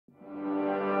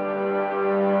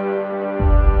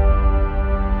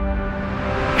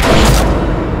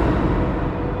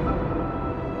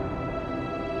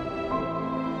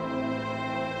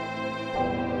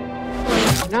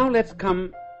Now let's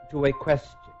come to a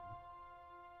question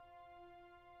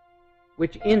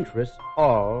which interests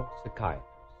all psychiatrists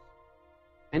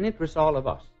and interests all of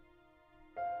us.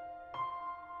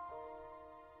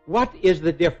 What is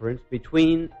the difference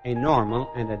between a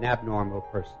normal and an abnormal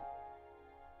person?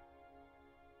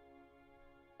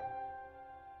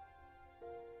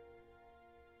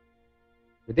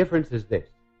 The difference is this.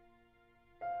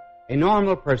 A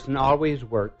normal person always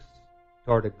works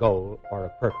toward a goal or a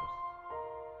purpose.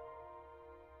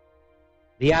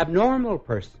 The abnormal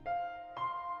person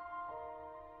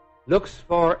looks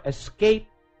for escape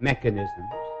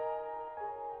mechanisms,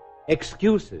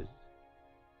 excuses,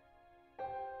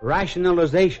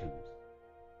 rationalizations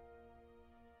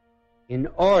in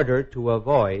order to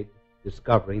avoid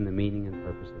discovering the meaning and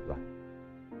purpose of life.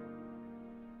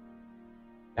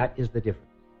 That is the difference.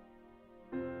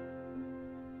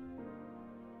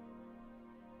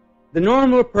 The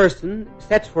normal person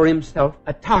sets for himself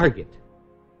a target.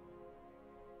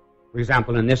 For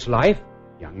example, in this life,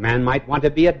 a young man might want to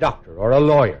be a doctor or a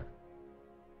lawyer.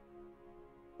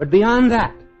 But beyond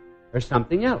that, there's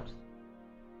something else.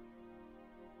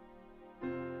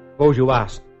 Suppose you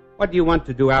ask, what do you want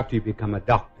to do after you become a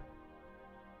doctor?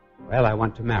 Well, I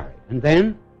want to marry, and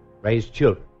then raise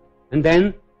children, and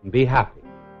then be happy,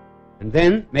 and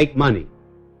then make money,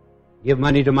 give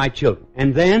money to my children,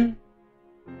 and then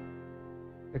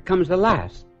there comes the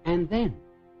last, and then.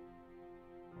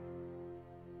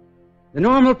 The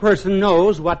normal person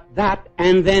knows what that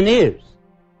and then is.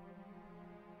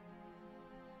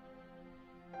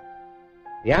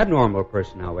 The abnormal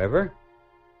person, however,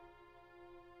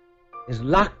 is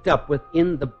locked up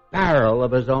within the barrel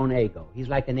of his own ego. He's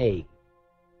like an egg.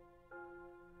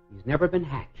 He's never been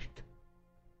hatched.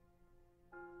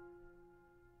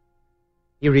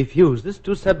 He refuses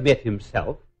to submit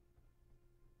himself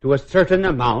to a certain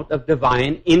amount of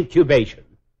divine incubation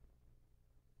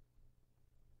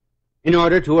in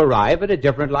order to arrive at a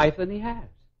different life than he has.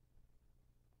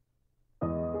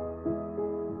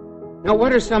 Now,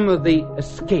 what are some of the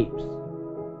escapes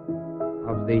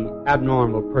of the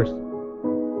abnormal person?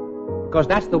 Because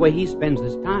that's the way he spends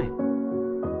his time.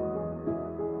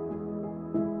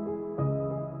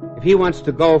 If he wants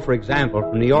to go, for example,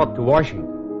 from New York to Washington,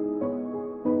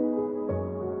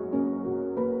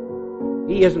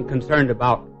 he isn't concerned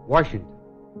about Washington.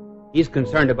 He's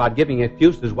concerned about giving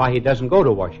excuses why he doesn't go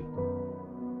to Washington.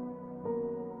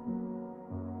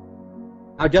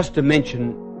 Now, just to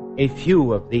mention a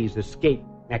few of these escape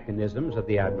mechanisms of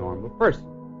the abnormal person.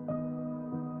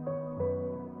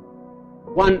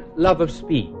 One, love of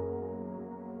speed.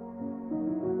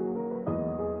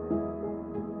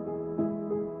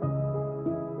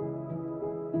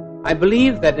 I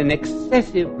believe that an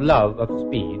excessive love of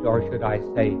speed, or should I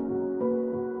say,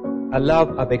 a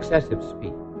love of excessive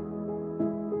speed,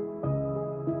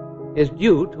 is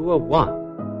due to a want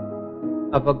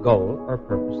of a goal or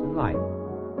purpose in life.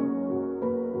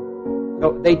 So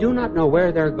they do not know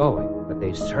where they're going, but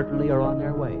they certainly are on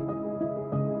their way.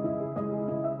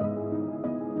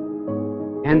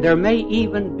 And there may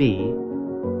even be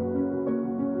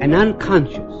an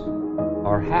unconscious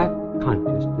or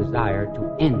half-conscious desire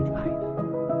to end life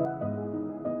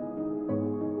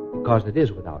because it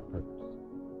is without purpose.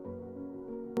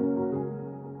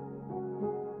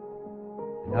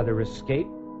 Another escape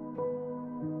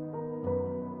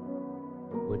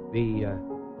would be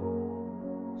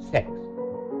sex,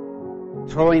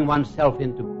 throwing oneself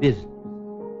into business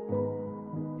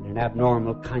in an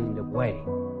abnormal kind of way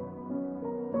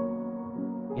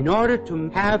in order to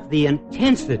have the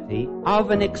intensity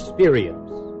of an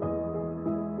experience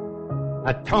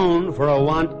atone for a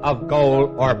want of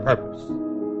goal or purpose.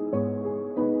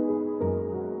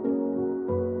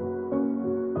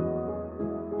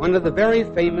 One of the very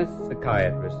famous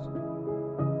psychiatrists,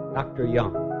 Dr.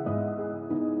 Young,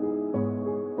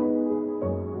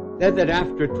 said that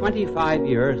after 25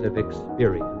 years of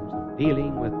experience of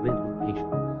dealing with mental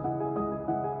patients,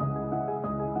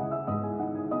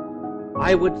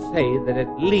 I would say that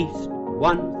at least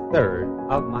 1/3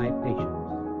 of my patients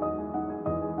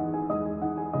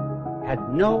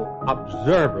had no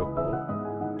observable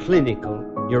clinical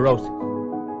neurosis,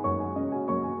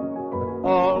 but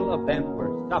all of them were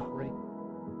suffering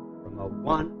from a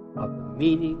want of the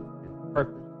meaning and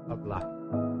purpose of life.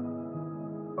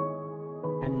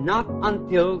 And not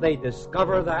until they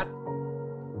discover that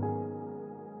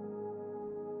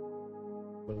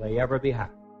will they ever be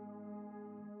happy.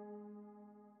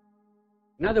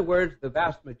 In other words, the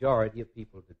vast majority of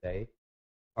people today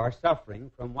are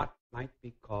suffering from what might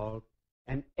be called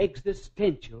an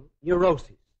existential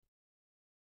neurosis.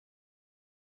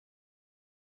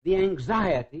 the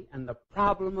anxiety and the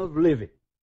problem of living.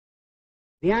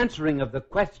 The answering of the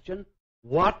question,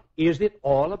 what is it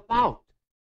all about?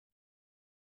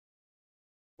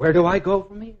 Where do I go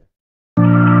from here?